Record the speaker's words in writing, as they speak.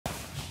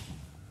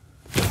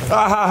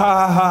ha ha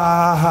ha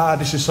ha ha.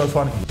 This is so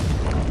funny.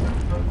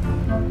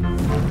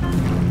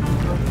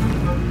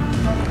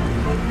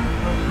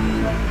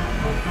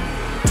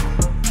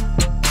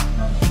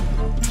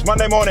 It's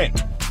Monday morning,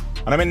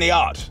 and I'm in the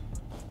yard,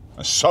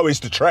 and so is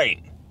the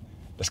train.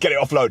 Let's get it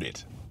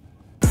offloaded.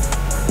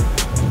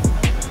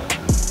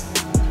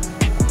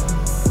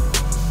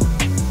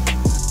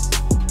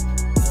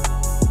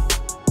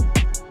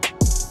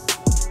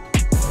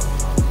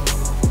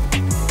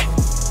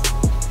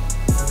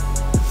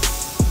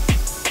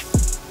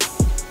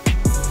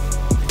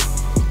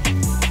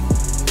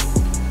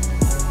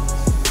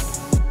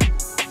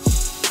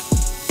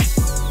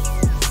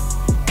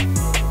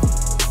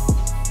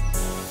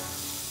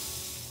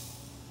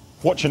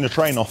 Watching the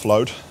train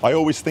offload, I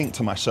always think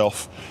to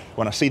myself,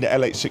 when I see the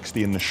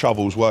L860 and the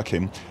shovels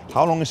working,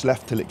 how long is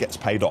left till it gets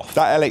paid off?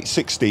 That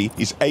L860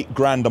 is 8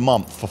 grand a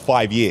month for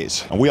 5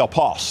 years, and we are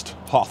past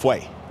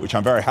halfway, which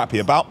I'm very happy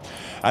about.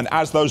 And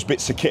as those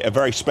bits of kit are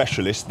very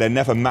specialist, they're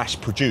never mass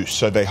produced,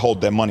 so they hold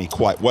their money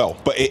quite well.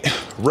 But it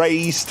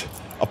raised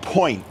a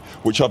point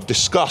which I've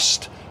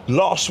discussed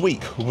last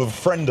week with a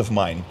friend of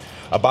mine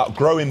about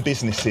growing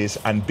businesses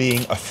and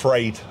being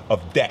afraid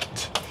of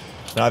debt.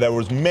 Now, there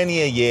was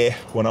many a year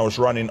when I was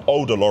running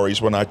older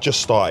lorries when I just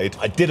started,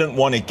 I didn't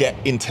want to get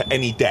into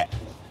any debt.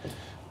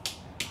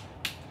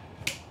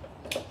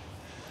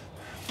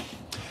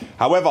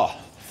 However,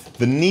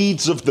 the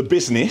needs of the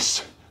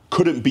business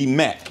couldn't be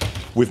met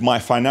with my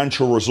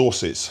financial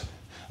resources.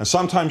 And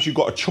sometimes you've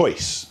got a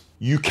choice.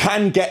 You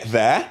can get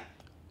there,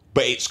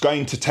 but it's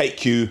going to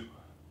take you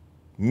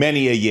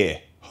many a year,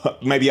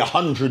 maybe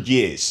 100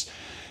 years.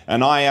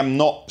 And I am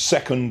not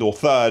second or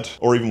third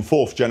or even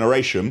fourth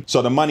generation,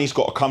 so the money's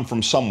got to come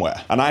from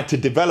somewhere. And I had to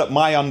develop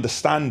my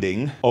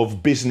understanding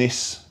of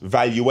business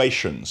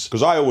valuations.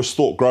 Because I always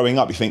thought growing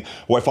up, you think,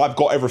 well, if I've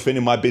got everything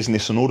in my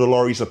business and all the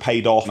lorries are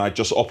paid off and I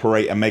just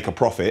operate and make a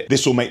profit,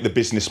 this will make the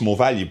business more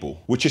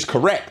valuable, which is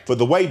correct. But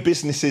the way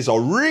businesses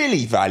are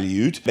really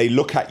valued, they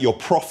look at your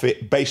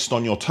profit based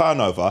on your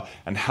turnover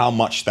and how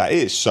much that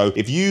is. So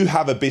if you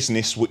have a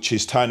business which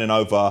is turning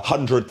over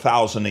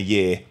 100,000 a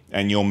year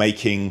and you're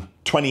making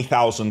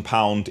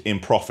 £20,000 in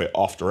profit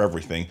after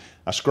everything,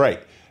 that's great.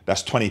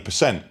 That's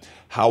 20%.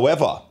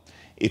 However,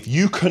 if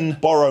you can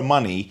borrow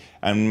money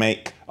and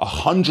make a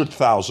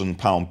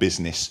 £100,000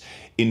 business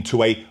into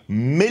 £1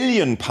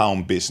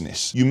 million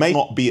business, you may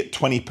not be at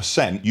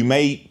 20%. You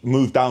may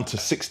move down to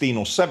 16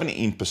 or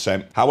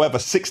 17%. However,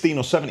 16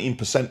 or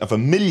 17% of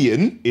 $1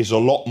 million is a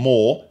lot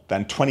more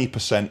than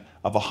 20%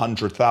 of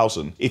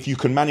 100,000. If you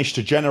can manage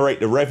to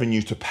generate the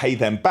revenue to pay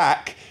them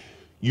back,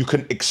 you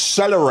can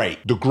accelerate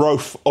the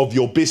growth of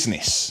your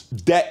business.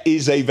 Debt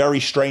is a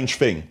very strange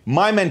thing.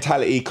 My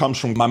mentality comes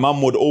from, my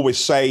mum would always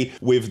say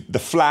with the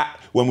flat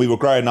when we were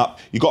growing up,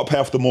 you got to pay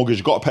off the mortgage,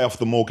 you got to pay off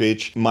the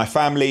mortgage. My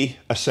family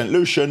are St.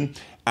 Lucian,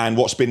 and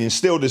what's been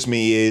instilled as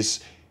me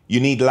is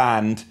you need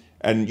land,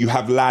 and you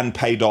have land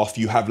paid off,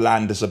 you have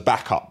land as a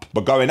backup.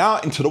 But going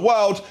out into the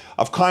world,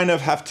 I've kind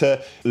of have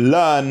to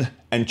learn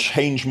and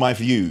change my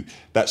view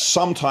that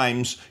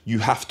sometimes you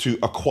have to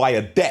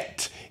acquire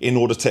debt in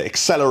order to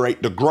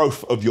accelerate the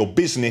growth of your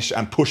business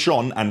and push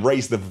on and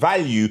raise the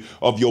value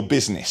of your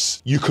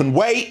business. You can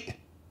wait,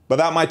 but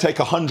that might take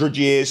 100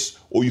 years,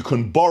 or you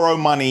can borrow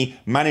money,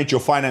 manage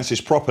your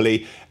finances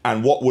properly,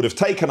 and what would have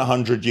taken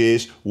 100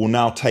 years will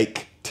now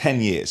take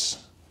 10 years.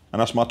 And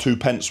that's my 2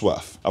 pence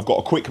worth. I've got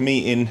a quick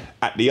meeting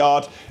at the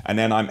yard, and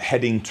then I'm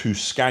heading to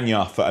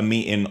Scania for a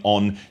meeting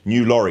on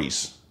new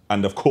lorries.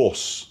 And of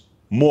course,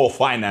 more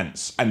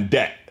finance and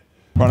debt.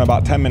 Run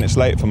about 10 minutes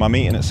late for my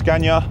meeting at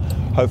Scania.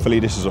 Hopefully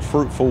this is a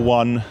fruitful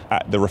one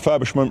at the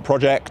Refurbishment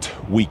Project.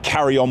 We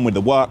carry on with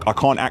the work. I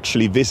can't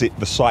actually visit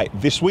the site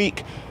this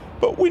week,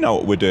 but we know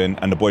what we're doing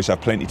and the boys have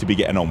plenty to be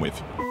getting on with.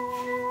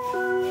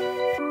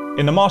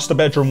 In the master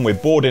bedroom, we're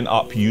boarding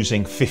up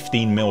using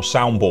 15mm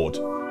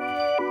soundboard.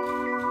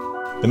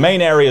 The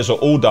main areas are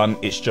all done.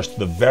 It's just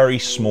the very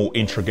small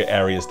intricate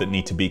areas that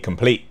need to be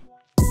complete.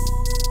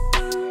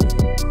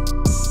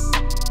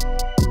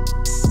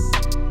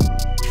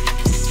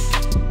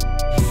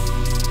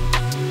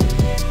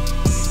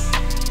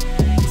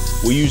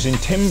 We're using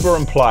timber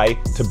and ply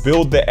to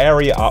build the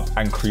area up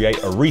and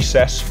create a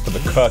recess for the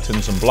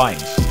curtains and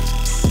blinds.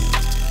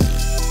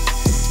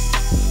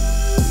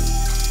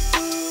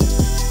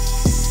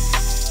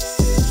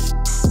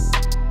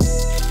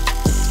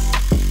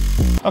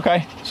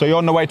 Okay, so you're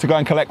on the way to go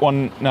and collect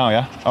one now,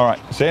 yeah? All right,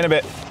 see you in a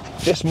bit.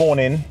 This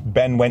morning,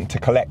 Ben went to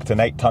collect an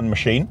 8-ton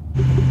machine.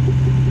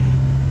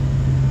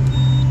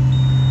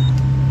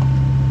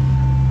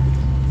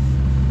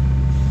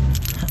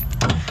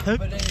 But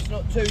then it's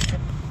not too...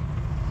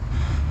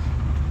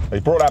 He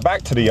brought that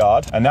back to the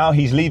yard, and now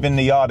he's leaving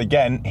the yard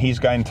again. He's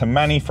going to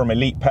Manny from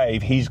Elite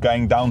Pave. He's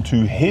going down to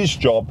his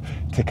job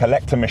to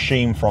collect a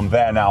machine from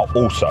there now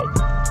also.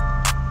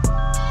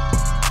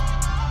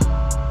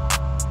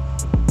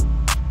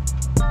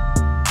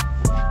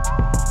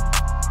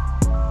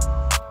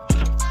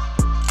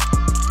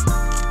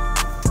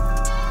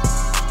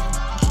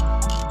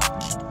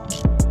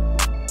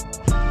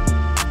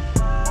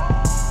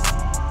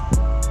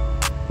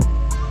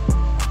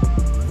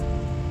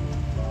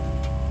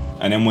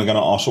 and then we're going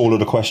to ask all of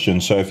the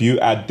questions. So if you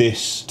add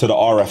this to the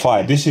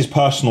RFI, this is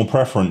personal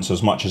preference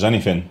as much as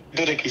anything.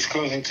 Dudek is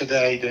closing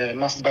today the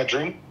master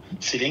bedroom,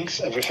 ceilings,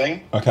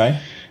 everything. Okay.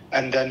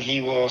 And then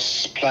he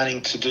was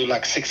planning to do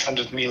like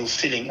 600 mil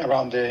ceiling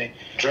around the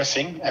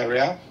dressing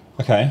area.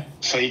 Okay.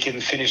 So he can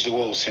finish the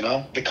walls, you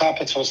know. The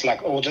carpet was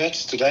like ordered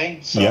today.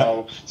 So Yeah.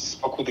 I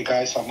spoke with the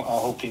guys. I'm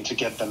hoping to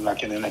get them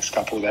like in the next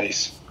couple of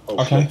days.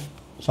 Hopefully. Okay.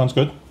 Sounds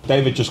good.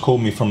 David just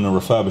called me from the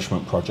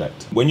Refurbishment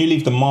Project. When you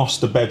leave the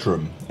master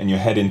bedroom and you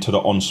head into the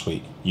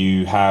ensuite,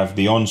 you have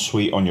the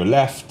ensuite on your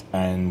left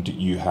and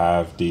you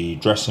have the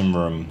dressing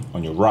room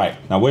on your right.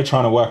 Now we're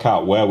trying to work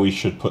out where we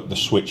should put the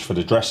switch for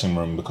the dressing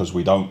room because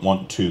we don't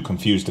want to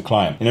confuse the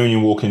client. You know, when you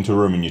walk into a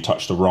room and you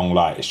touch the wrong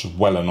light, it's just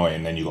well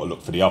annoying, then you've got to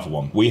look for the other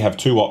one. We have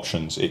two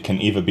options. It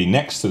can either be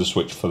next to the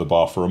switch for the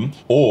bathroom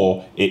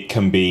or it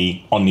can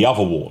be on the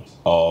other wall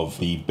of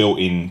the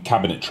built-in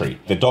cabinetry.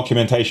 The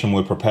documentation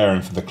we're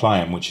preparing for the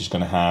client, which is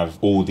going to have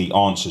all the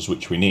answers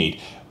which we need,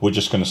 we're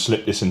just going to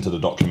slip this into the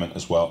document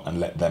as well and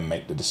let them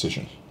make the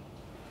decision.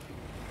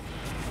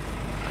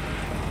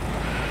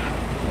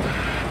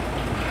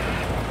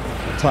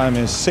 The time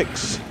is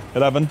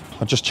 6:11.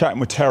 I'm just chatting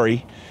with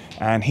Terry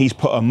and he's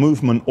put a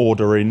movement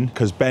order in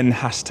because Ben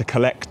has to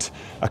collect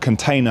a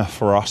container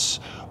for us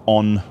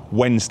on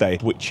Wednesday,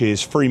 which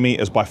is 3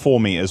 meters by 4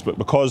 meters, but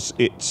because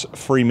it's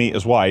 3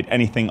 meters wide,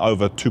 anything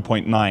over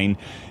 2.9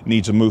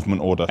 needs a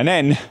movement order. And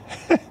then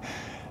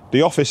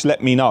the office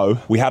let me know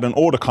we had an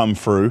order come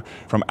through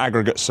from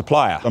aggregate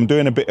supplier. I'm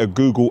doing a bit of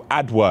Google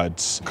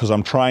AdWords because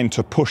I'm trying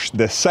to push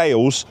the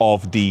sales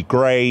of the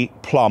grey,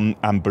 plum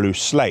and blue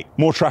slate.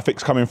 More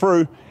traffic's coming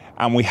through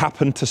and we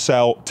happen to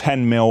sell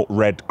 10 mil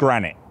red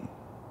granite,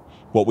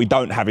 what we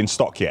don't have in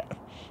stock yet.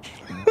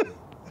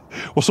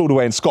 What's all the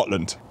way in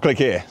Scotland? Click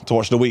here to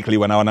watch the weekly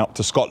when I went up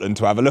to Scotland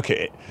to have a look at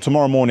it.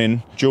 Tomorrow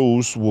morning,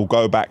 Jules will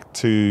go back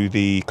to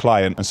the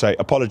client and say,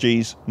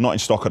 apologies, not in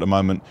stock at the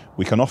moment.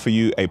 We can offer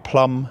you a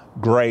plum,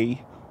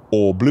 grey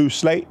or blue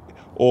slate,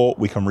 or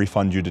we can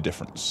refund you the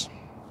difference.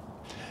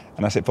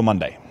 And that's it for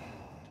Monday.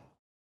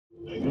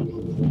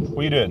 What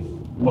are you doing?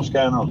 What's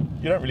going on?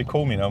 You don't really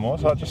call me no more,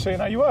 so I'm just seeing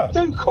how you were. I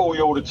don't call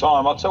you all the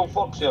time. I tell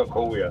Foxy I'll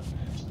call you.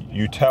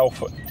 You tell...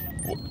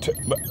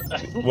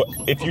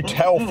 If you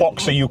tell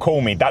Foxy you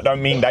call me, that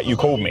don't mean that you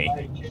called me.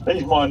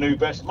 He's my new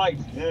best mate.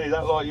 Yeah, he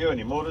don't like you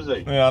anymore, does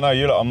he? Yeah, I know,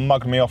 you lot have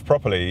mugged me off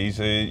properly.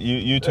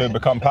 You two have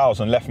become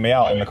pals and left me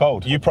out in the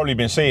cold. You've probably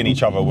been seeing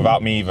each other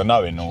without me even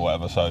knowing or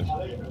whatever, so...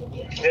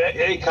 Yeah,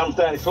 he comes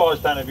down, he flies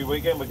down every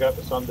weekend, we go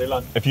for Sunday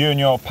lunch. If you and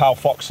your pal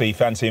Foxy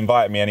fancy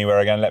inviting me anywhere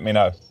again, let me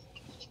know.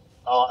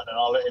 All right, then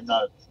I'll let him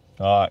know.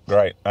 All right,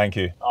 great, thank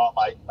you. All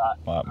right, mate, bye.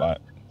 All right, bye.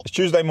 It's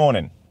Tuesday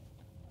morning,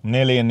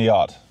 nearly in the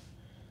yard.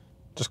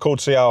 Just called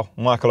to see how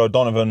Michael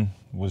O'Donovan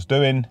was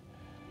doing.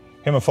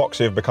 Him and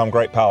Foxy have become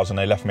great pals and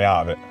they left me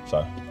out of it,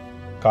 so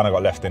kind of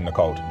got left in the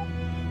cold.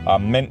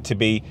 I'm meant to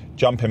be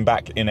jumping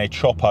back in a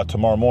chopper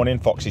tomorrow morning.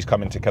 Foxy's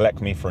coming to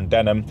collect me from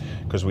Denham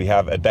because we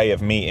have a day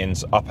of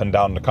meetings up and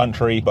down the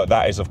country, but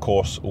that is of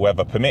course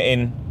weather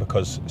permitting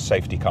because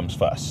safety comes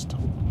first.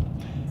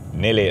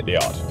 Nearly at the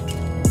yard.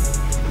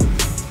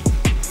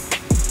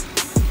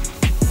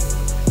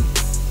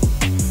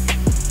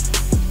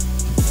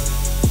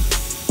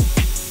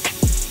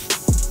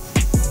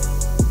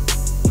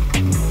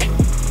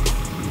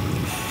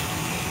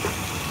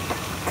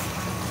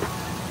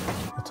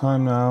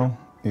 Time now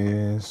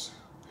is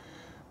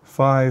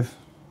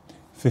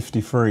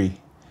 5:53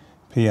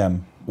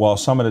 p.m. While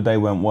some of the day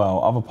went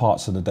well, other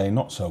parts of the day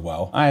not so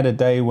well. I had a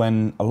day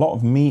when a lot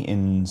of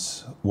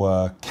meetings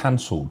were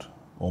cancelled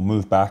or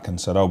moved back and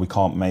said, oh, we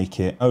can't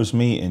make it. Those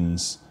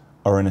meetings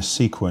are in a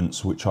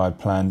sequence which I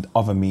planned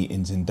other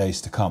meetings in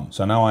days to come.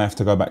 So now I have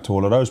to go back to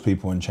all of those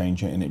people and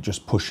change it, and it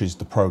just pushes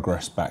the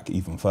progress back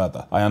even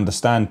further. I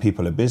understand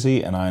people are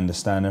busy and I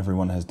understand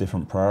everyone has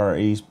different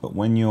priorities, but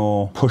when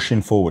you're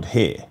pushing forward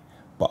here,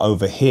 but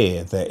over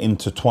here they're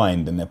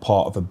intertwined and they're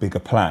part of a bigger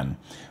plan,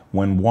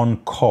 when one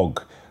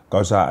cog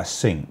goes out of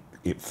sync,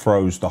 it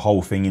throws the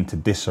whole thing into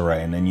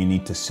disarray, and then you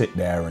need to sit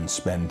there and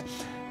spend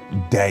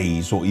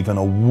days or even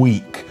a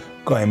week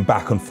going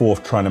back and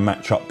forth trying to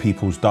match up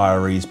people's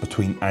diaries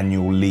between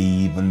annual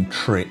leave and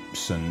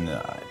trips, and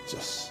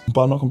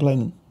but I'm not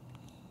complaining.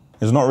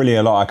 There's not really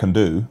a lot I can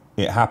do.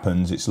 It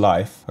happens, it's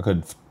life. I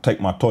could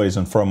take my toys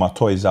and throw my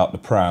toys out the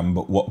pram,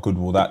 but what good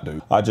will that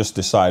do? I just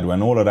decide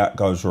when all of that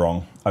goes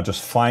wrong, I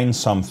just find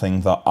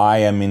something that I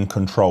am in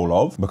control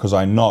of because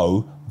I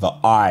know that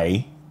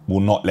I will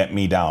not let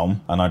me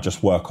down, and I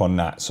just work on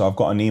that. So I've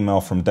got an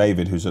email from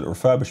David, who's at the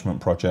Refurbishment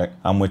Project,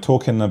 and we're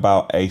talking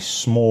about a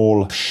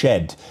small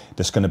shed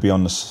that's going to be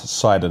on the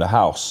side of the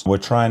house. We're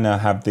trying to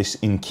have this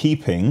in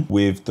keeping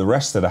with the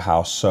rest of the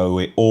house so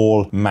it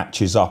all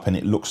matches up and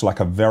it looks like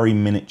a very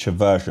miniature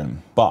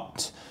version.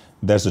 But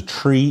There's a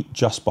tree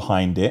just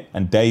behind it,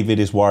 and David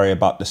is worried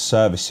about the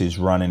services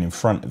running in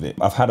front of it.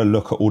 I've had a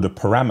look at all the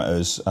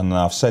parameters, and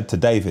I've said to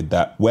David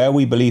that where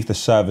we believe the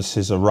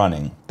services are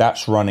running,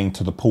 that's running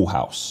to the pool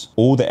house.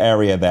 All the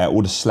area there,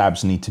 all the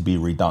slabs need to be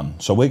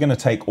redone. So we're going to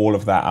take all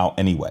of that out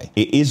anyway.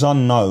 It is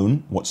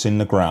unknown what's in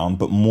the ground,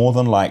 but more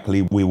than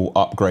likely we will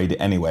upgrade it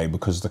anyway,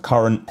 because the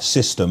current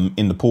system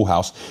in the pool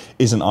house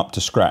isn't up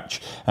to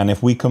scratch. And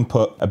if we can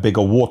put a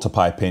bigger water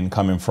pipe in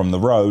coming from the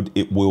road,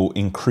 it will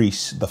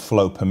increase the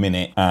flow per minute,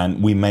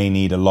 and we may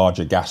need a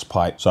larger gas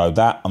pipe. So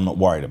that I'm not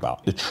worried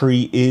about. The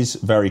tree is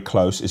very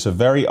close. It's a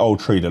very old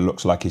tree that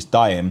looks like it's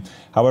dying.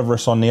 However,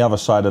 it's on the other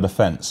side of the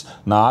fence.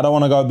 Now, I don't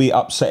want to go be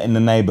upsetting the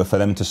neighbor for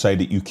them to say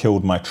that you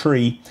killed my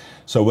tree.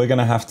 So we're going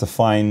to have to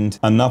find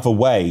another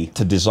way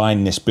to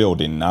design this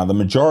building. Now, the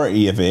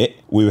majority of it,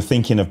 we were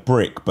thinking of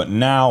brick, but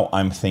now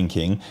I'm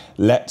thinking,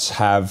 let's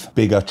have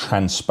bigger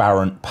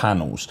transparent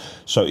panels.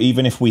 So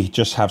even if we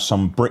just have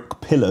some brick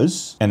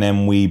pillars and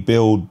then we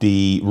build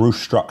the roof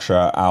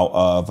structure out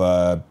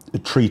of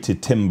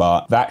treated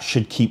timber, that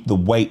should keep the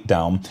weight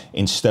down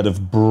instead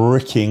of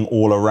bricking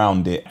all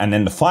around it. And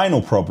then the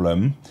final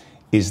problem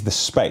is the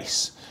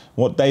space.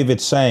 What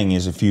David's saying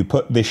is if you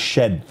put this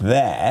shed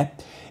there,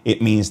 it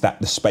means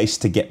that the space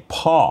to get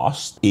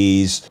past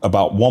is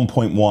about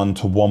 1.1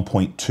 to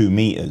 1.2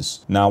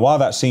 meters. Now, while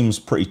that seems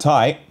pretty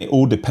tight, it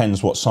all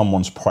depends what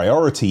someone's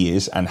priority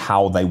is and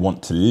how they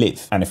want to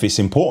live. And if it's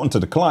important to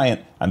the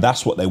client and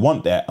that's what they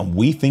want there, and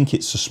we think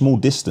it's a small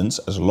distance,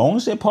 as long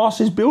as it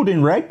passes building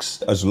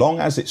regs, as long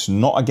as it's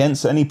not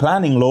against any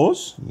planning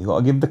laws, you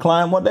gotta give the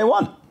client what they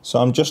want. So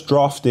I'm just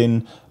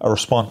drafting a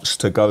response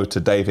to go to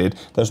David.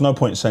 There's no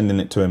point sending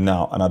it to him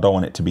now, and I don't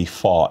want it to be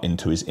far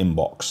into his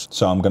inbox.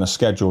 So I'm going to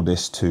schedule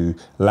this to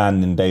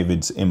land in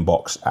David's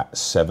inbox at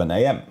 7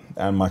 a.m.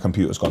 and my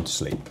computer's gone to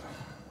sleep.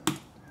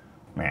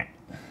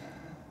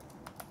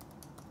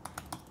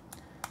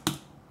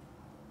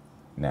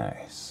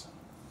 Nice.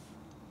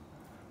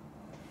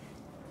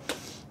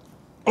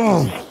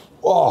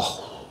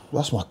 Oh,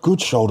 that's my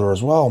good shoulder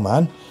as well,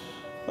 man.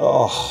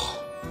 Oh.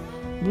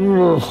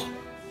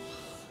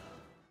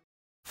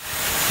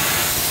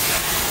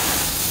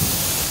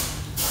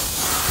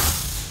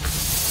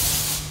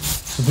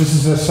 So this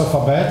is a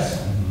sofa bed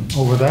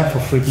over there for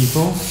 3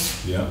 people.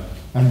 Yeah.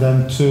 And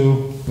then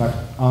 2 like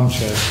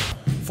armchairs.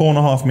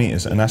 4.5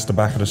 meters, and that's the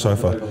back of the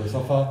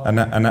sofa.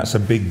 And that's a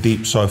big,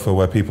 deep sofa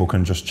where people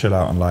can just chill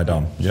out and lie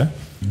down. Yeah.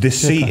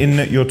 This seating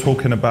that you're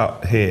talking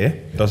about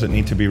here, does it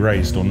need to be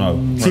raised or no?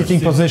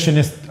 Seating position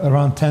is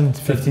around 10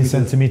 to 15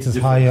 centimeters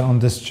higher on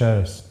these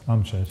chairs,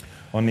 armchairs.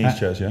 On these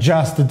chairs, yeah?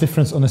 Just the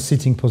difference on the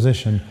seating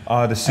position.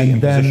 Ah, the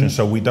seating position,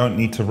 so we don't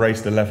need to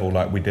raise the level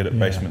like we did at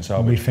Basement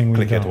Salvage.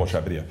 Click here to watch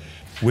that video.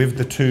 With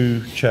the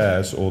 2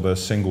 chairs, or the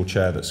single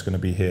chair that's going to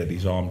be here,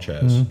 these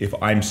armchairs, if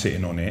I'm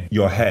sitting on it,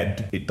 your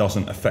head, it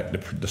doesn't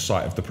affect the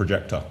sight of the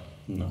projector.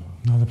 No.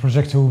 No, the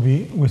projector will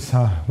be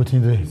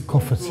within the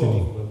comfort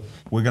ceiling.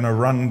 We're going to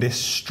run this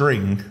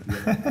string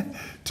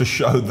to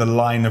show the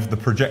line of the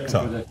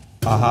projector.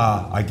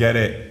 Aha, I get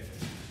it.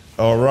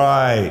 All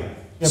right.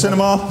 Yeah,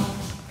 cinema.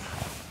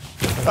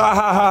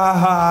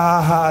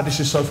 This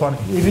is so funny.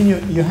 Even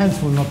your hands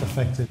will not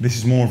affect it. This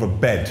is more of a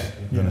bed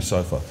than a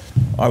sofa.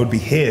 I would be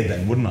here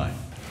then, wouldn't I?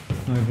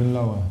 No, even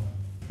lower.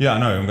 Yeah, I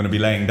know, I'm going to be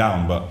laying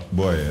down, but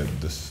boy,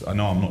 I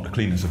know I'm not the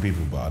cleanest of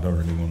people, but I don't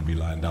really want to be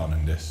lying down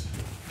in this.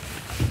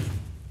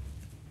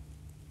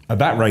 At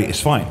that rate,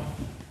 it's fine.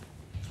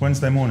 It's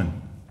Wednesday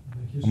morning.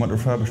 I'm at the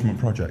Refurbishment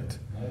Project.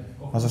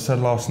 As I said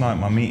last night,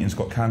 my meetings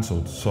got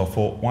cancelled, so I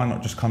thought, why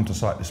not just come to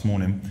site this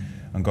morning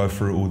and go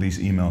through all these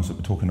emails that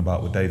we're talking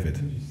about with David.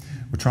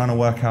 We're trying to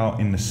work out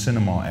in the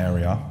cinema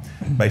area,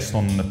 based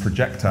on the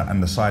projector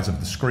and the size of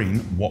the screen,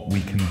 what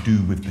we can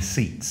do with the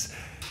seats.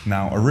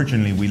 Now,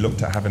 originally we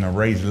looked at having a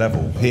raised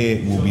level.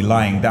 Here we'll be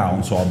lying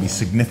down, so I'll be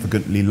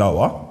significantly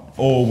lower,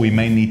 or we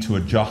may need to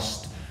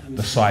adjust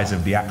the size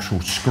of the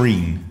actual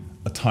screen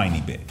a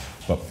tiny bit.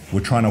 But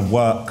we're trying to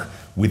work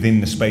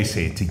within the space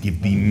here to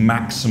give the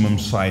maximum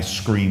size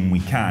screen we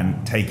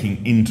can,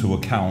 taking into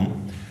account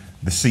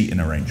the seating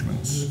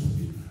arrangements.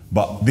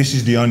 But this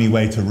is the only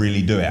way to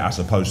really do it, as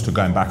opposed to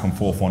going back and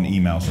forth on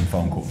emails and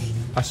phone calls.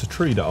 That's a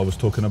tree that I was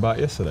talking about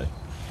yesterday.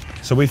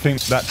 So we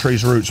think that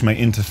tree's roots may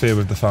interfere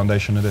with the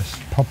foundation of this?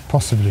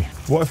 Possibly.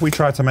 What if we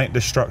try to make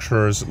this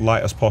structure as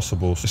light as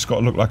possible? It's got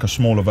to look like a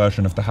smaller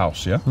version of the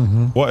house, yeah?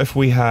 What if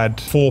we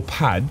had 4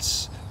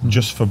 pads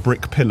just for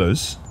brick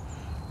pillars,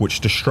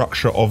 which the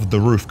structure of the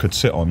roof could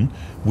sit on?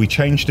 We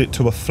changed it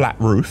to a flat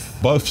roof.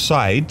 Both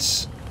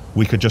sides,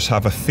 we could just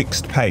have a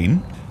fixed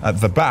pane. At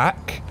the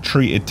back,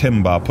 treated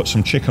timber, put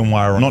some chicken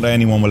wire on. Not that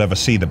anyone will ever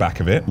see the back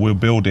of it. We'll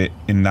build it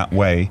in that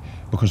way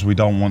because we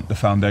don't want the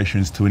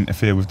foundations to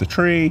interfere with the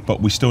tree,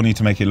 but we still need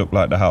to make it look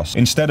like the house.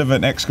 Instead of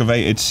an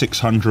excavated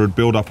 600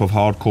 build-up of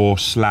hardcore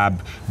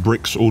slab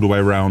bricks all the way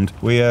around,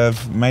 we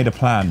have made a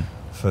plan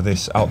for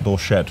this outdoor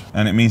shed.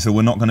 And it means that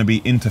we're not going to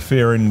be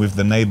interfering with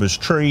the neighbour's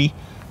tree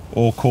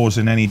or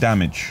causing any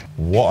damage.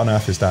 What on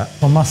earth is that?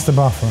 A master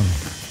bathroom.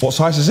 What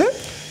size is it?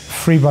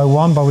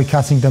 3x1, but we're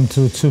cutting them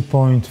to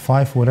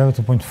 2.5, whatever,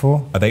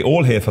 2.4. Are they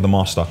all here for the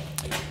master?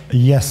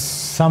 Yes,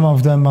 some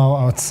of them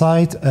are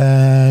outside,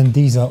 and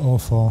these are all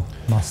for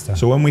master.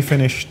 So when we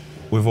finish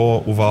with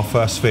our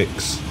first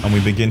fix and we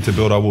begin to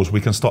build our walls,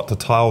 we can start to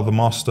tile the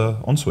master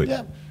ensuite?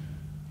 Yeah.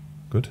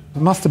 Good.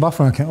 The master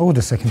bathroom I can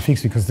order second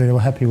fix because they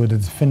were happy with the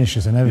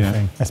finishes and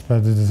everything as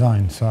per the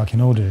design, so I can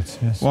order it,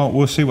 yes. Well,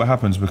 we'll see what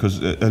happens because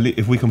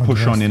if we can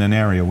push on in an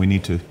area, we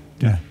need to.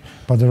 Yeah.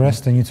 But the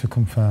rest I need to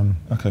confirm.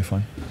 Okay,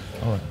 fine.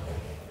 All right.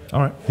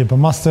 All right. Yeah, but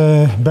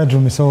master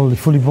bedroom is all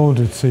fully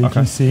boarded, so you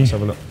can see. Let's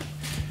have a look.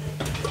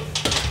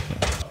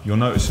 You'll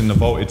notice in the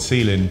vaulted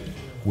ceiling,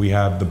 we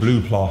have the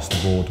blue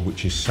plasterboard,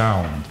 which is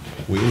sound.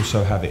 We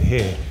also have it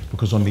here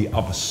because on the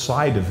other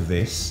side of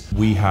this,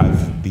 we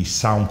have the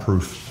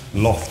soundproof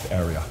loft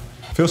area.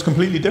 Feels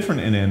completely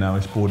different in here now,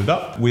 it's boarded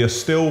up. We are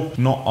still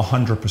not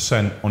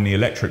 100% on the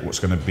electric what's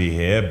going to be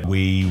here.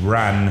 We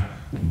ran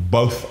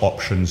both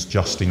options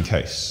just in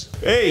case.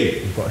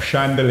 Hey, we've got a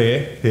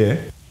chandelier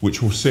here,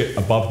 which will sit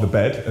above the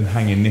bed and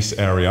hang in this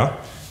area.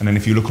 And then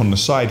if you look on the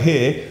side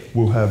here,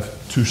 we'll have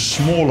two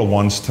smaller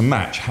ones to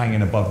match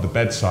hanging above the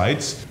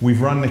bedsides. We've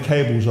run the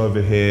cables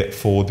over here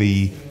for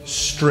the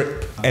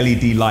strip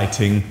LED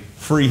lighting.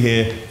 Free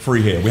here,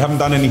 free here. We haven't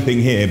done anything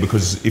here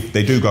because if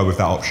they do go with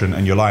that option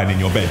and you're lying in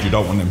your bed, you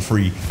don't want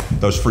them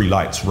those free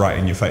lights right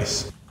in your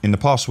face. In the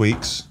past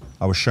weeks,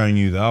 I was showing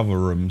you the other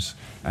rooms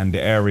and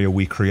the area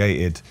we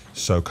created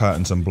so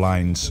curtains and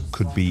blinds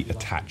could be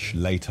attached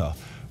later.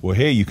 Well,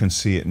 here you can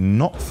see it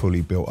not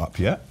fully built up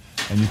yet,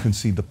 and you can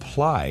see the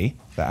ply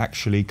that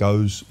actually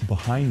goes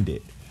behind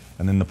it.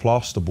 And then the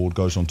plasterboard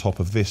goes on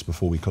top of this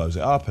before we close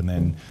it up, and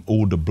then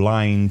all the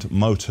blind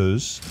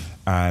motors,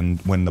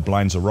 and when the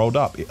blinds are rolled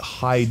up, it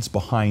hides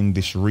behind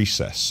this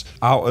recess.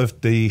 Out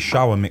of the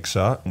shower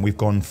mixer, we've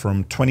gone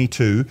from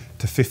 22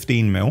 to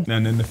 15 mil,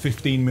 and then the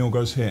 15 mil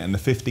goes here, and the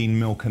 15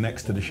 mil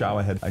connects to the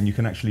shower head, and you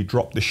can actually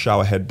drop this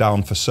shower head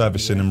down for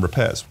servicing and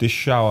repairs. This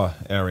shower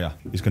area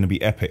is going to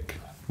be epic.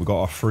 We've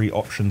got our 3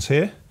 options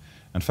here.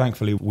 And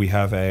thankfully, we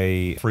have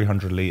a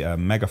 300 litre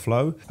mega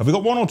flow. Have we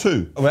got 1 or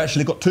 2? Oh, we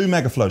actually got 2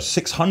 mega flows,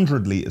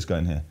 600 litres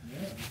going here.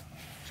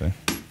 See?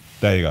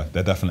 There you go.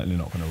 They're definitely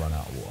not going to run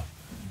out of water.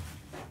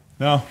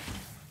 Now,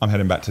 I'm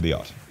heading back to the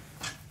yard.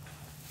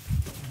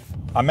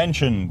 I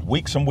mentioned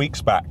weeks and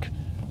weeks back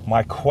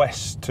my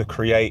quest to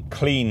create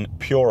clean,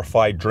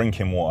 purified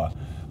drinking water.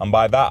 And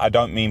by that, I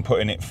don't mean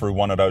putting it through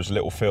one of those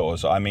little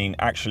filters. I mean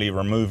actually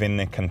removing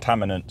the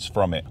contaminants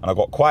from it. And I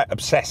got quite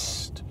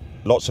obsessed.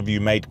 Lots of you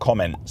made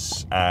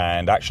comments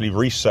and actually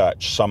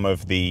researched some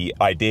of the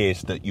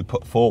ideas that you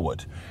put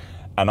forward.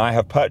 And I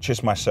have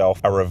purchased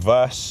myself a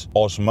reverse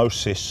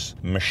osmosis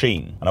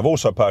machine. And I've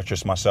also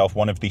purchased myself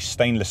one of these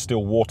stainless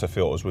steel water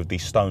filters with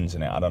these stones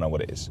in it. I don't know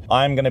what it is.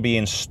 I'm going to be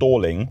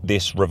installing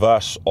this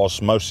reverse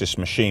osmosis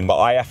machine, but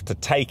I have to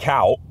take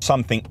out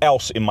something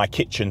else in my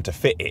kitchen to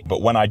fit it.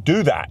 But when I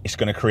do that, it's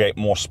going to create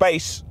more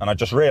space. And I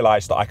just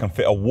realized that I can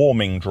fit a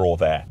warming drawer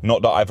there.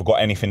 Not that I've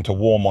got anything to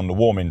warm on the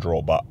warming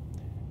drawer, but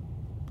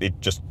it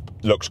just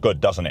looks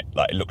good, doesn't it?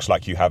 Like, it looks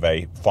like you have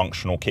a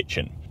functional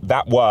kitchen.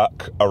 That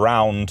work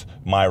around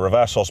my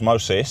reverse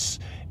osmosis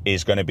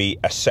is going to be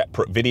a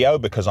separate video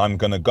because I'm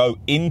going to go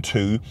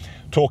into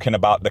talking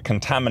about the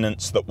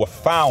contaminants that were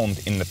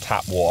found in the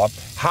tap water,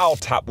 how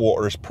tap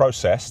water is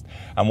processed,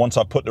 and once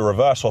I put the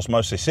reverse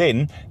osmosis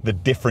in, the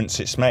difference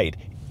it's made.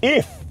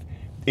 If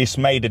it's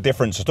made a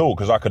difference at all,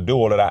 because I could do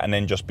all of that and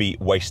then just be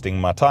wasting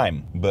my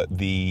time. But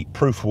the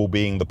proof will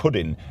be in the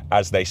pudding,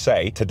 as they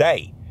say.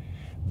 Today,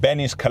 Ben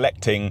is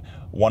collecting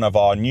one of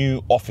our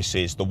new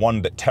offices, the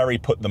one that Terry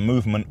put the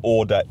movement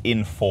order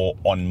in for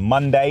on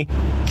Monday.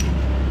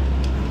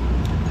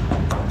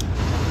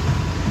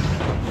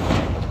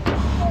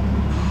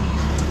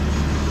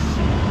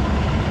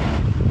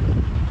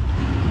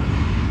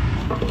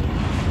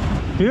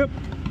 Yep.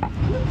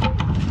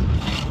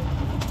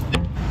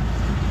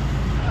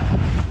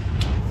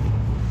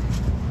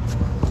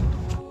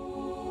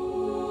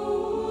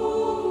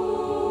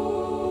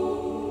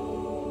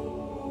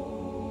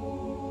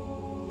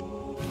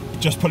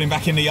 Just pulling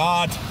back in the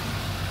yard,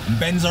 and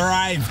Ben's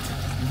arrived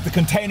with the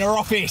container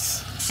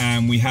office.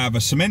 And we have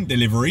a cement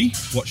delivery,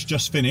 what's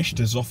just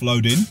finished is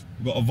offloading.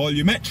 We've got a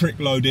volumetric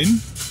loading,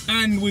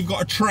 and we've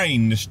got a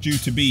train that's due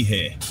to be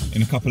here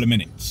in a couple of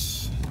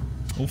minutes.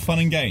 All fun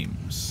and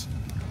games.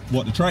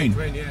 What, the train?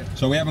 Yeah.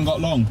 So we haven't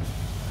got long?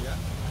 Yeah.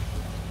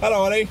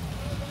 Hello, Ollie.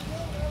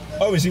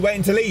 Oh, is he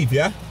waiting to leave,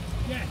 yeah?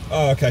 Yeah.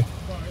 Oh, okay.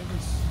 Well, it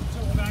was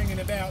sort of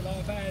hanging about like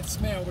a bad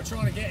smell. We're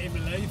trying to get him to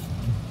leave.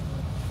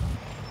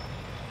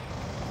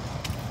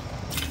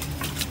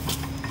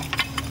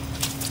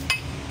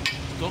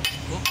 Go.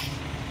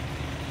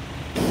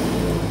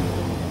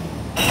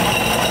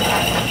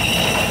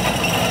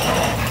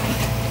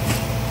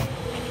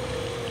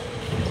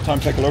 Time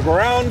to take a look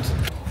around.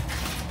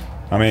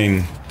 I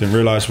mean, didn't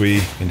realise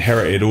we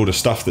inherited all the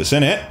stuff that's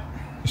in it.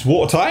 It's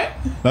watertight,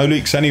 no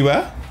leaks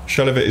anywhere.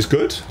 Shell of it is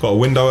good. Got a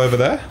window over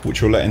there,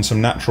 which will let in some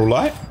natural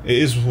light. It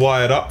is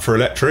wired up for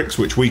electrics,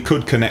 which we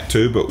could connect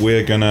to, but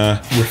we're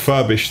gonna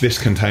refurbish this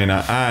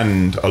container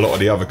and a lot of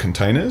the other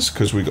containers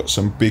because we got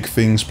some big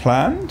things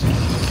planned.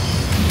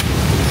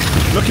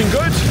 Looking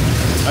good.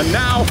 And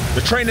now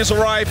the train has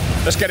arrived.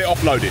 Let's get it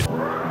offloaded.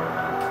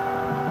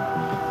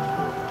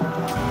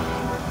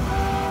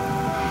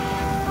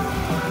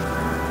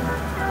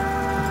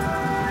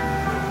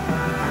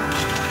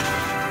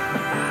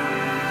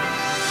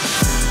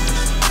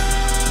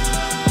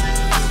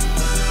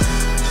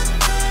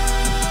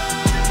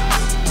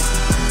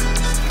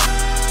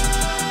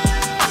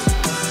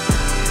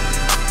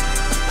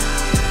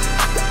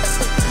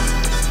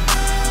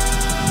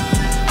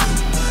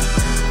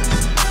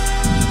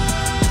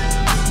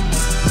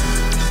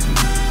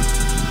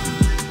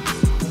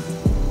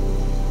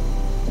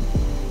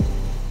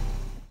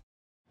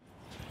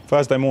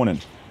 Thursday morning,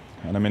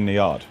 and I'm in the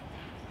yard.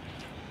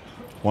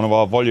 One of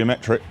our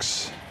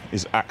volumetrics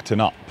is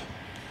acting up.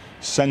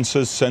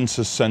 Sensors,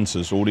 sensors,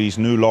 sensors, all these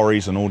new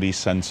lorries and all these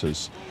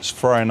sensors. It's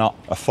throwing up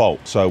a fault.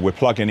 So we're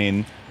plugging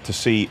in to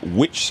see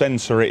which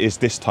sensor it is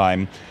this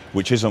time,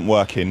 which isn't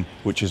working,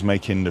 which is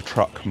making the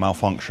truck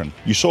malfunction.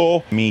 You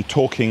saw me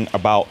talking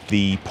about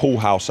the pool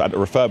house at the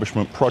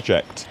Refurbishment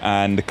Project,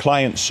 and the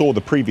client saw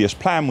the previous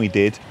plan we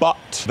did, but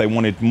they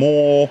wanted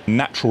more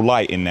natural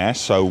light in there,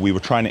 so we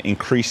were trying to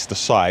increase the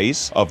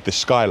size of the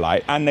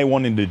skylight, and they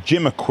wanted the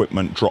gym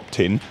equipment dropped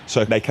in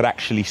so they could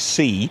actually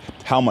see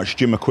how much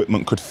gym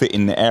equipment could fit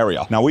in the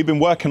area. Now, we've been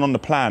working on the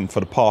plan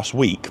for the past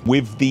week.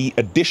 With the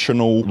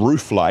additional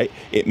roof light,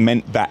 it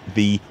meant that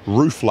the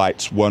roof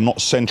lights were not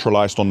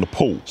centralized on the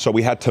pool. So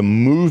we had to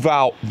move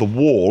out the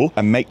wall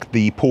and make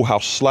the pool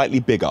house slightly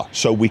bigger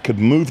so we could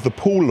move the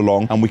pool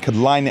along and we could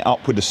line it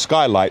up with the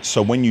skylight,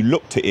 so when you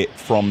looked at it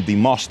from the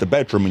master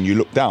bedroom and you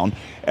look down,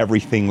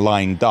 everything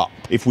lined up.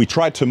 If we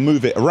tried to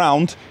move it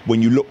around,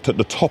 when you looked at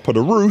the top of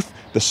the roof,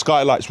 the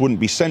skylights wouldn't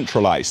be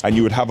centralized and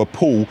you would have a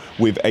pool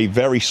with a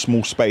very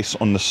small space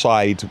on the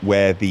side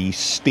where the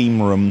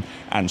steam room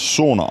and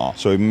sauna are.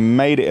 So we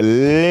made it a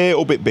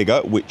little bit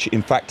bigger, which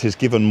in fact has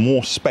given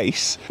more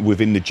space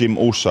within the gym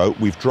also.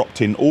 We've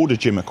dropped in all the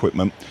gym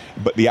equipment,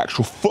 but the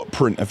actual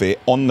footprint of it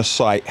on the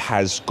site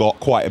has got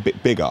quite a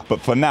bit bigger.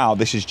 But for now,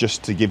 this is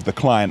just to give the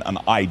client an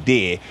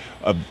idea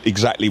of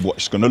exactly what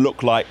it's going to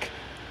look like.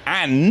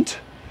 And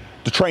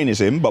the train is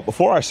in, but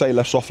before I say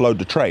let's offload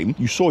the train,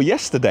 you saw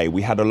yesterday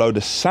we had a load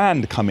of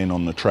sand come in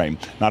on the train.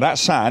 Now that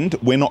sand,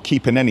 we're not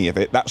keeping any of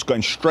it. That's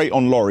going straight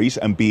on lorries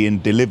and being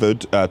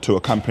delivered to a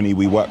company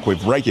we work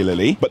with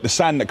regularly. But the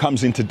sand that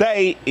comes in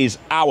today is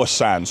our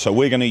sand, so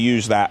we're going to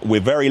use that.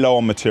 We're very low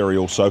on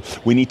material, so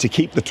we need to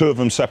keep the two of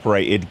them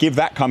separated, give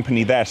that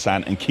company their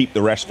sand and keep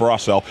the rest for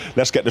ourselves.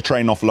 Let's get the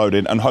train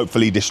offloaded and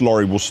hopefully this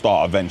lorry will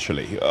start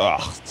eventually.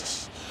 Ugh.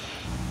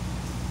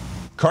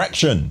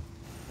 Correction.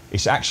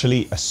 It's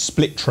actually a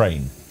split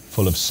train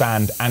full of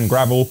sand and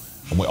gravel,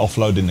 and we're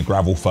offloading the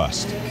gravel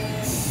first.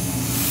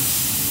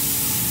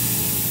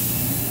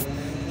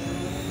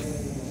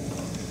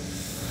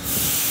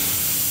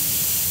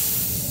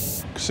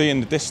 See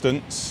in the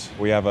distance,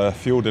 we have a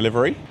fuel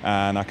delivery,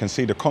 and I can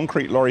see the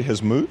concrete lorry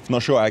has moved.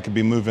 Not sure I could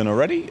be moving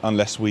already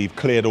unless we've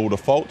cleared all the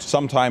faults.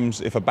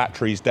 Sometimes if a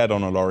battery's dead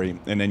on a lorry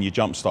and then you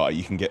jump start it,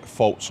 you can get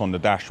faults on the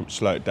dash which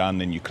slow it down,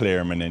 then you clear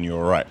them and then you're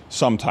all right.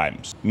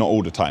 Sometimes, not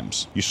all the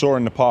times. You saw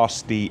in the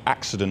past the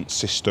accident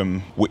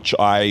system which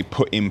I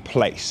put in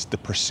place, the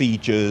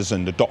procedures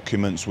and the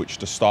documents which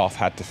the staff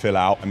had to fill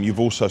out. And you've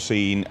also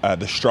seen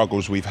the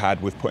struggles we've had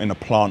with putting a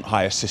plant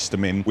hire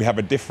system in. We have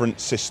a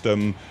different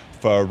system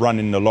for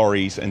running the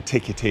lorries and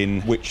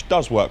ticketing, which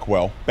does work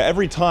well. But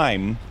every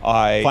time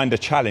I find a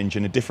challenge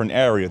in a different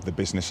area of the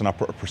business and I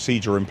put a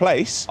procedure in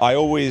place, I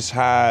always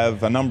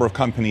have a number of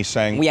companies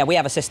saying, yeah, we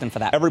have a system for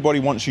that. Everybody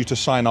wants you to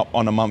sign up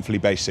on a monthly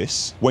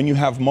basis. When you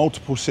have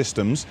multiple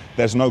systems,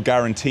 there's no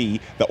guarantee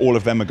that all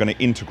of them are going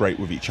to integrate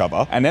with each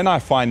other. And then I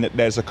find that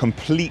there's a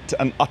complete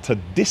and utter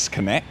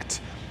disconnect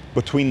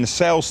between the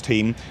sales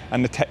team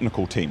and the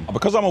technical team.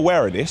 Because I'm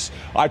aware of this,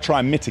 I try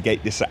and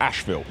mitigate this at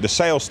Ashville. The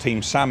sales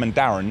team, Sam and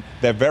Darren,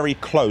 they're very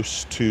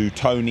close to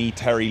Tony,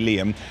 Terry,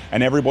 Liam,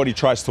 and everybody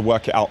tries to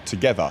work it out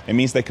together. It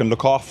means they can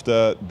look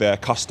after their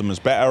customers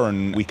better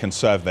and we can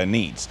serve their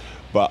needs.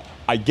 But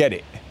I get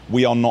it.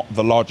 We are not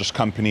the largest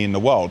company in the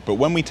world, but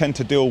when we tend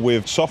to deal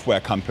with software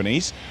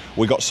companies,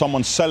 we got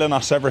someone selling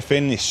us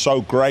everything, it's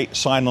so great,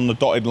 sign on the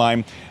dotted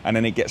line, and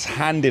then it gets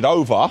handed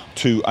over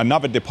to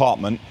another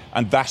department,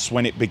 and that's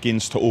when it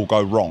begins to all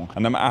go wrong.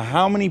 And no matter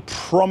how many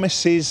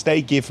promises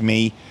they give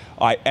me,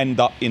 I end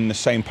up in the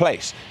same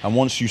place. And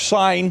once you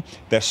sign,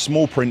 there's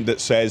small print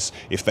that says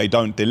if they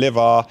don't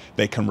deliver,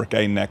 they can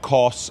regain their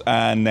costs,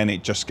 and then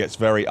it just gets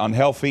very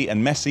unhealthy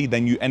and messy.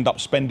 Then you end up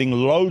spending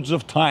loads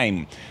of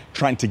time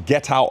trying to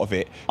get out of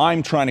it.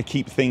 I'm trying to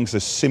keep things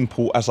as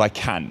simple as I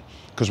can,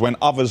 because when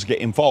others get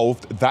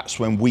involved, that's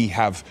when we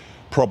have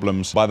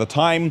problems. By the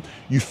time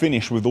you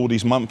finish with all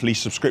these monthly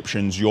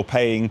subscriptions, you're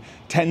paying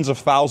tens of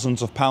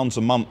thousands of pounds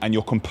a month and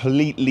you're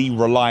completely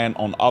reliant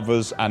on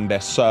others and their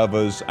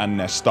servers and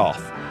their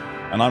staff.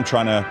 and I'm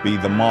trying to be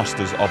the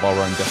masters of our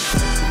own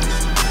destiny.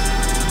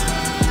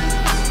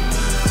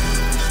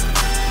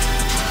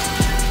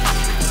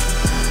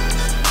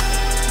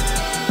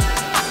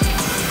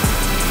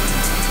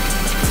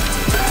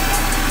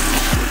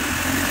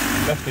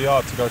 Left the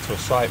yard to go to a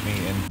site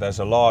meeting. There's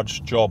a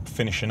large job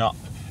finishing up,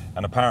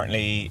 and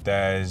apparently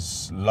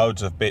there's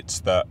loads of bits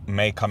that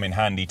may come in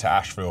handy to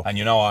Ashville. And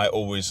you know, I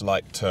always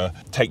like to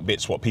take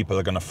bits what people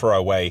are going to throw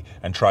away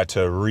and try to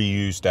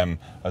reuse them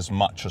as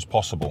much as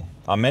possible.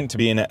 I'm meant to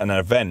be in an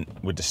event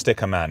with the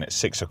sticker man at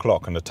 6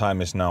 o'clock, and the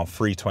time is now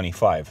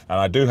 3:25. And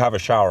I do have a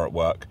shower at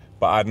work,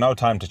 but I had no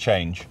time to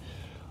change.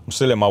 I'm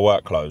still in my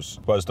work clothes.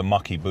 I suppose the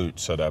mucky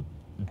boots are the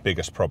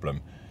biggest problem.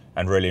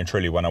 And really and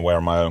truly, when I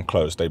wear my own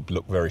clothes, they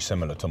look very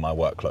similar to my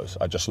work clothes.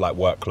 I just like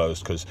work clothes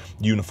because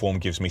uniform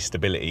gives me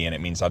stability, and it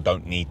means I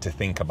don't need to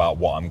think about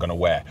what I'm gonna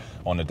wear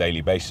on a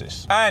daily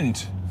basis.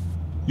 And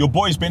your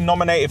boy's been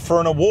nominated for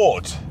an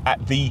award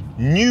at the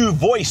New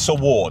Voice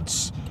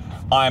Awards.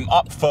 I'm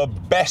up for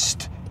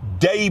Best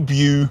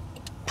Debut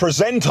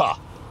Presenter,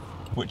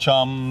 which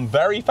I'm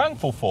very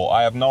thankful for.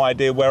 I have no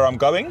idea where I'm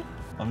going.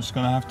 I'm just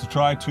gonna have to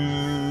try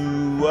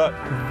to work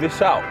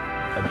this out.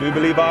 I do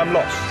believe I'm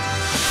lost.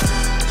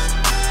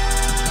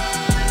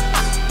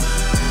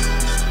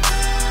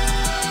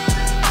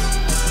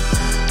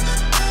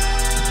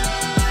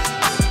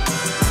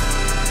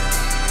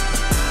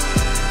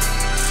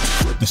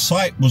 The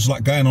site was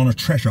like going on a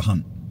treasure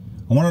hunt.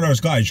 I'm one of those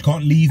guys, you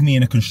can't leave me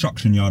in a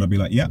construction yard. I'll be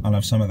like, yeah, I'll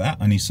have some of that.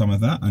 I need some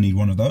of that. I need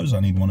one of those. I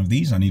need one of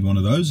these. I need one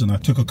of those. And I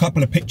took a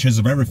couple of pictures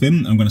of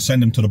everything. I'm going to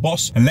send them to the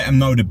boss and let him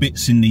know the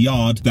bits in the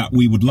yard that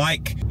we would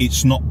like.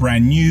 It's not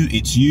brand new,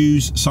 it's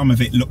used. Some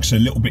of it looks a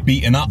little bit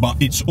beaten up, but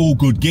it's all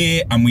good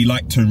gear, and we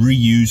like to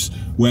reuse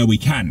where we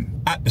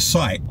can. At the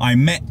site, I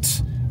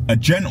met a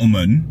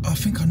gentleman. I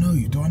think I know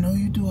you. Do I know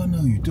you? Do I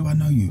know you? Do I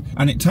know you?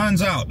 And it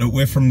turns out that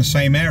we're from the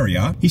same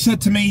area. He said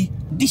to me,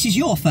 "This is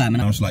your firm?"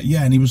 And I was like,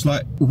 yeah. And he was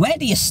like, "Where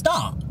do you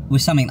start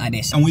with something like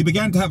this?" And we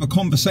began to have a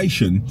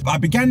conversation. I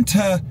began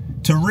to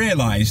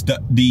realize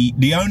that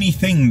the only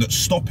thing that's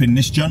stopping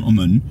this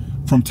gentleman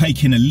from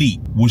taking a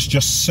leap was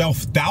just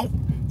self-doubt.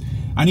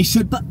 And he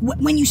said, "But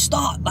when you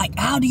start, like,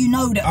 how do you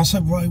know that?" I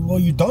said, well,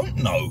 you don't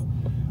know.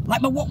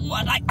 Like, but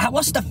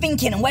what's the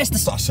thinking, and where's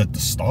the... I said, the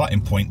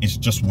starting point is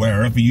just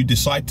wherever you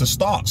decide to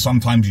start.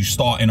 Sometimes you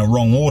start in a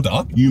wrong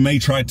order. You may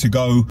try to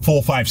go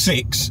 4, 5,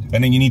 6,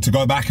 and then you need to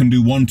go back and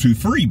do 1, 2,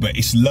 3, but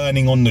it's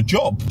learning on the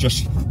job.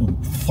 Just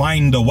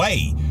find a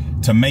way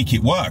to make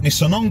it work.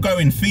 It's an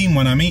ongoing theme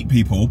when I meet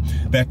people.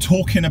 They're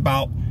talking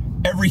about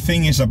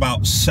everything is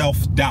about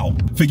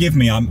self-doubt. Forgive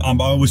me, I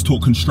always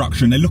talk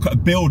construction. They look at a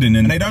building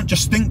and they don't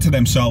just think to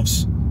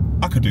themselves,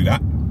 I could do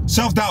that.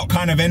 Self-doubt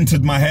kind of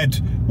entered my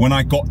head when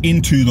I got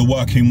into the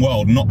working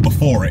world, not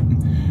before it.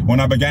 When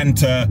I began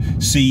to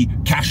see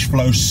cash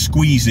flow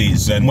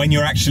squeezes, and when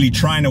you're actually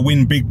trying to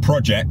win big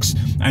projects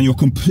and you're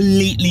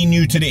completely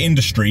new to the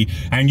industry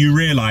and you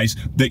realize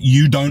that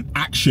you don't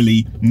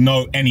actually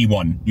know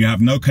anyone. You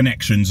have no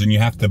connections and you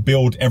have to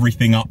build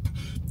everything up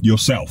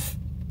yourself.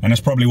 And that's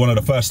probably one of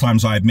the first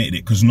times I admitted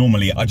it, because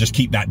normally I just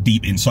keep that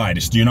deep inside.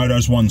 It's, do you know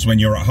those ones when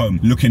you're at home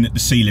looking at the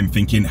ceiling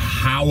thinking,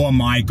 how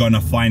am I gonna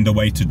find a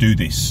way to do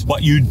this?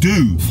 But you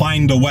do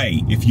find a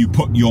way if you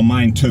put your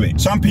mind to it.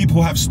 Some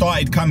people have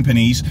started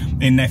companies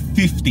in their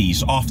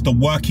 50s after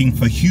working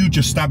for huge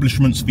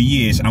establishments for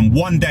years, and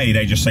one day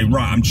they just say,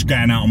 right, I'm just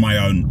going out on my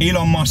own.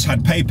 Elon Musk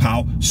had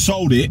PayPal,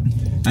 sold it,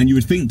 and you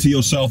would think to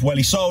yourself, well,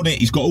 he sold it,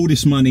 he's got all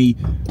this money,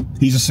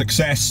 he's a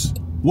success.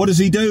 What does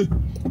he do?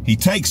 He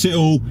takes it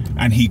all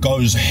and he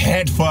goes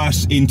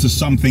headfirst into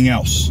something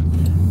else.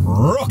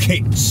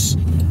 Rockets.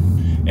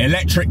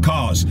 Electric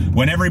cars,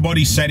 when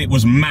everybody said it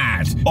was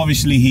mad.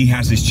 Obviously he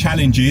has his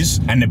challenges,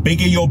 and the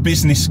bigger your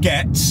business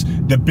gets,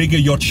 the bigger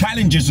your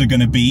challenges are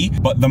gonna be,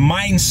 but the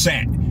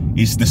mindset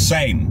is the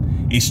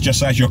same. It's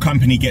just as your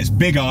company gets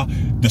bigger,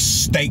 the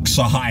stakes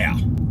are higher.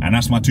 And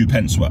that's my 2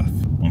 pence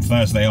worth on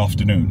Thursday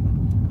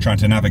afternoon, trying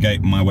to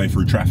navigate my way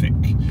through traffic,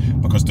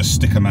 because the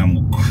sticker man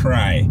will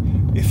cry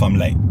if I'm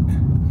late.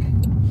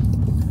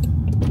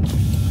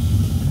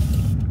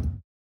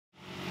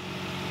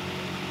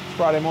 It's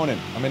Friday morning,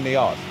 I'm in the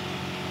yard,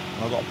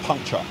 and I've got a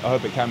puncture. I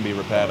hope it can be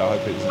repaired, I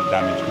hope it isn't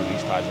damaged, because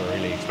these tyres are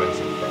really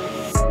expensive.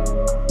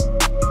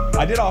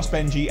 I did ask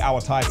Benji, our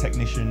tyre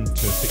technician, to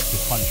fix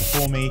this puncture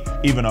for me,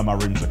 even though my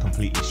rims are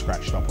completely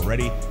scratched up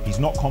already. He's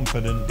not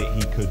confident that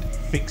he could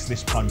fix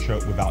this puncture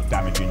without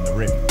damaging the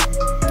rim.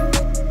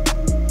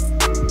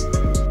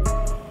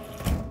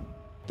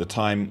 The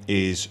time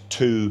is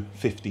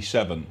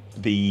 2:57.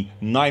 The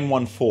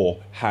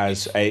 914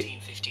 has a...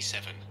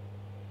 14:57.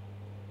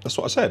 That's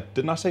what I said.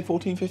 Didn't I say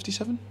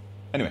 14:57?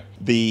 Anyway,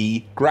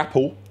 the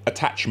grapple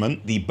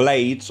attachment, the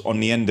blades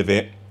on the end of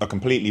it are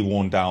completely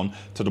worn down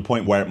to the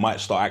point where it might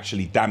start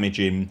actually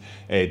damaging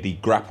the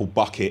grapple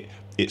bucket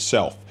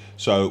itself.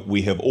 So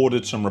we have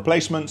ordered some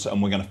replacements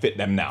and we're going to fit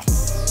them now.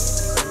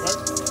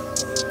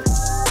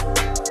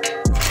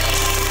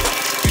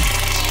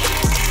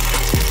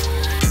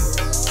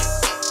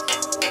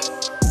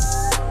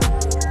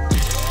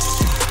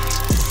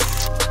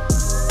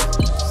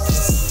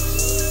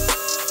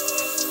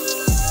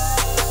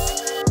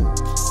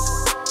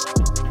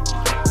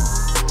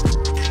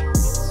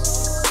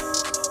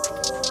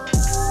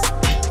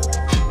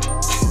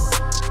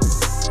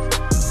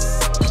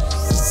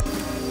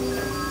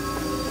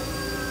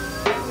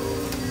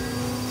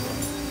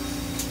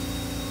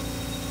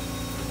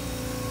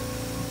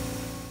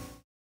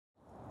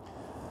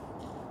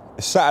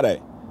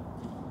 Saturday.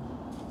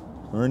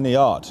 We're in the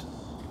yard.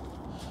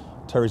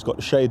 Terry's got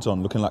the shades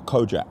on, looking like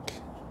Kojak.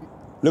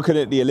 Looking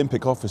at the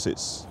Olympic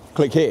offices.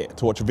 Click here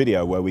to watch a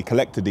video where we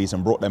collected these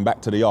and brought them back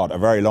to the yard a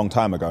very long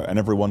time ago, and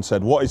everyone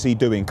said, what is he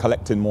doing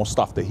collecting more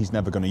stuff that he's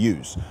never going to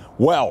use?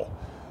 Well,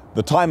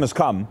 the time has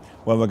come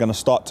when we're going to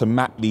start to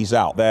map these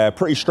out. They're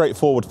pretty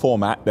straightforward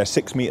format. They're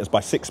 6 meters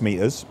by 6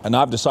 meters, and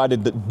I've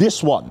decided that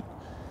this one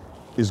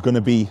is going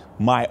to be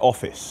my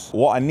office.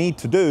 What I need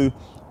to do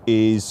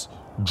is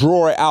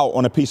draw it out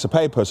on a piece of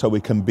paper so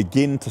we can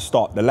begin to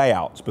start the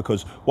layouts,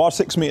 because while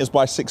 6 meters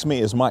by 6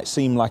 meters might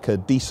seem like a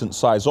decent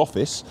size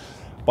office,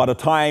 by the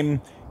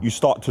time you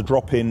start to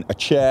drop in a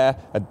chair,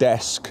 a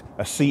desk,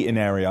 a seating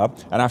area,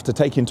 and I have to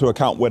take into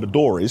account where the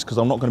door is, because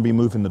I'm not going to be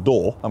moving the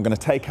door. I'm going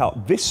to take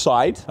out this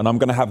side, and I'm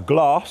going to have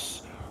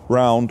glass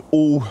round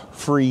all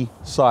 3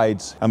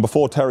 sides. And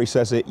before Terry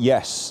says it,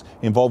 yes,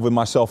 involving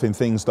myself in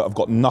things that have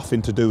got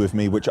nothing to do with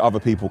me, which other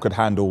people could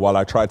handle, while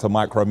I try to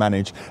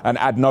micromanage and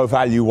add no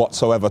value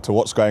whatsoever to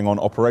what's going on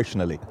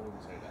operationally.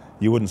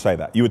 You wouldn't say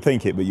that. You would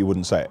think it, but you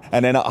wouldn't say it.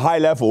 And then at high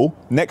level,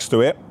 next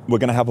to it, we're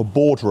going to have a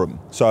boardroom.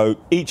 So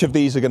each of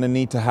these are going to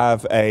need to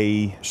have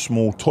a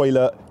small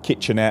toilet,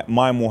 kitchenette.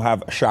 Mine will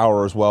have a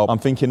shower as well. I'm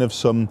thinking of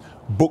some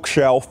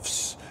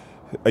bookshelves.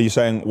 Are you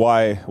saying,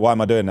 why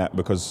am I doing that?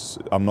 Because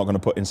I'm not going to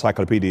put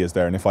encyclopedias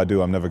there, and if I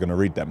do, I'm never going to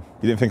read them.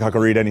 You didn't think I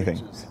could read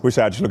anything? We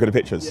say I just look at the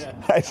pictures. Yeah.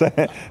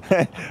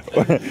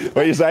 What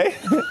do you say?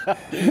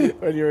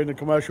 When you're in the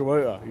commercial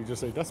motor, you just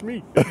say, that's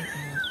me.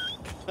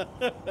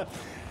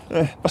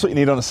 That's what you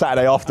need on a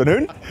Saturday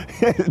afternoon.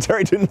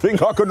 Terry didn't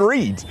think I could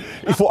read.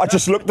 He thought I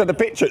just looked at the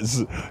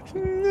pictures.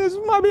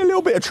 There might be a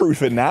little bit of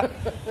truth in that.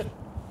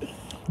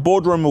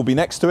 Boardroom will be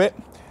next to it.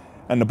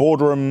 And the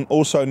boardroom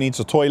also needs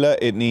a toilet.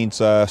 It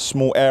needs a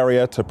small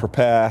area to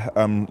prepare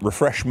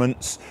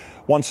refreshments.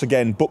 Once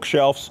again,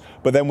 bookshelves,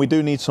 but then we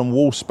do need some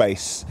wall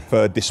space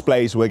for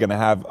displays we're gonna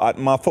have.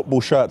 My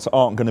football shirts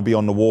aren't gonna be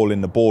on the wall in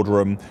the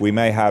boardroom. We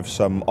may have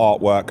some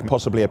artwork,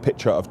 possibly a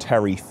picture of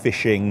Terry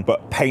fishing,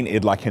 but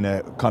painted like in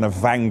a kind of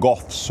Van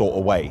Gogh sort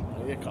of way.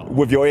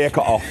 With your ear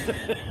cut off.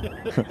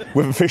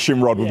 With a fishing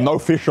rod, with no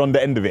fish on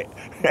the end of it.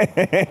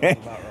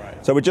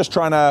 So we're just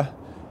trying to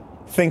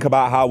think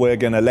about how we're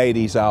gonna lay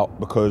these out,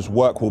 because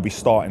work will be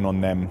starting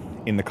on them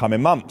in the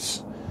coming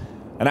months.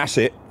 And that's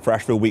it for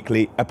Ashville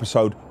Weekly,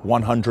 episode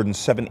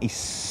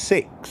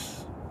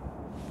 176.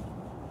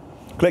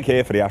 Click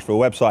here for the Ashville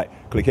website.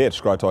 Click here to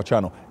subscribe to our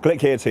channel.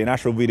 Click here to see an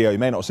Ashville video you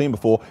may not have seen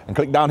before. And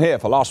click down here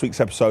for last week's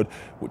episode,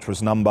 which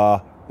was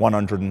number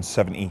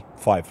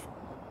 175,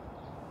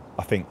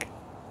 I think.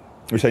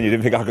 You're saying you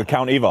didn't think I could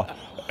count either?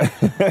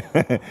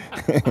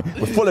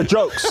 We're full of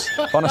jokes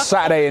on a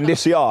Saturday in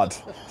this yard.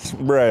 It's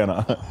brilliant.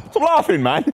 Stop laughing, man.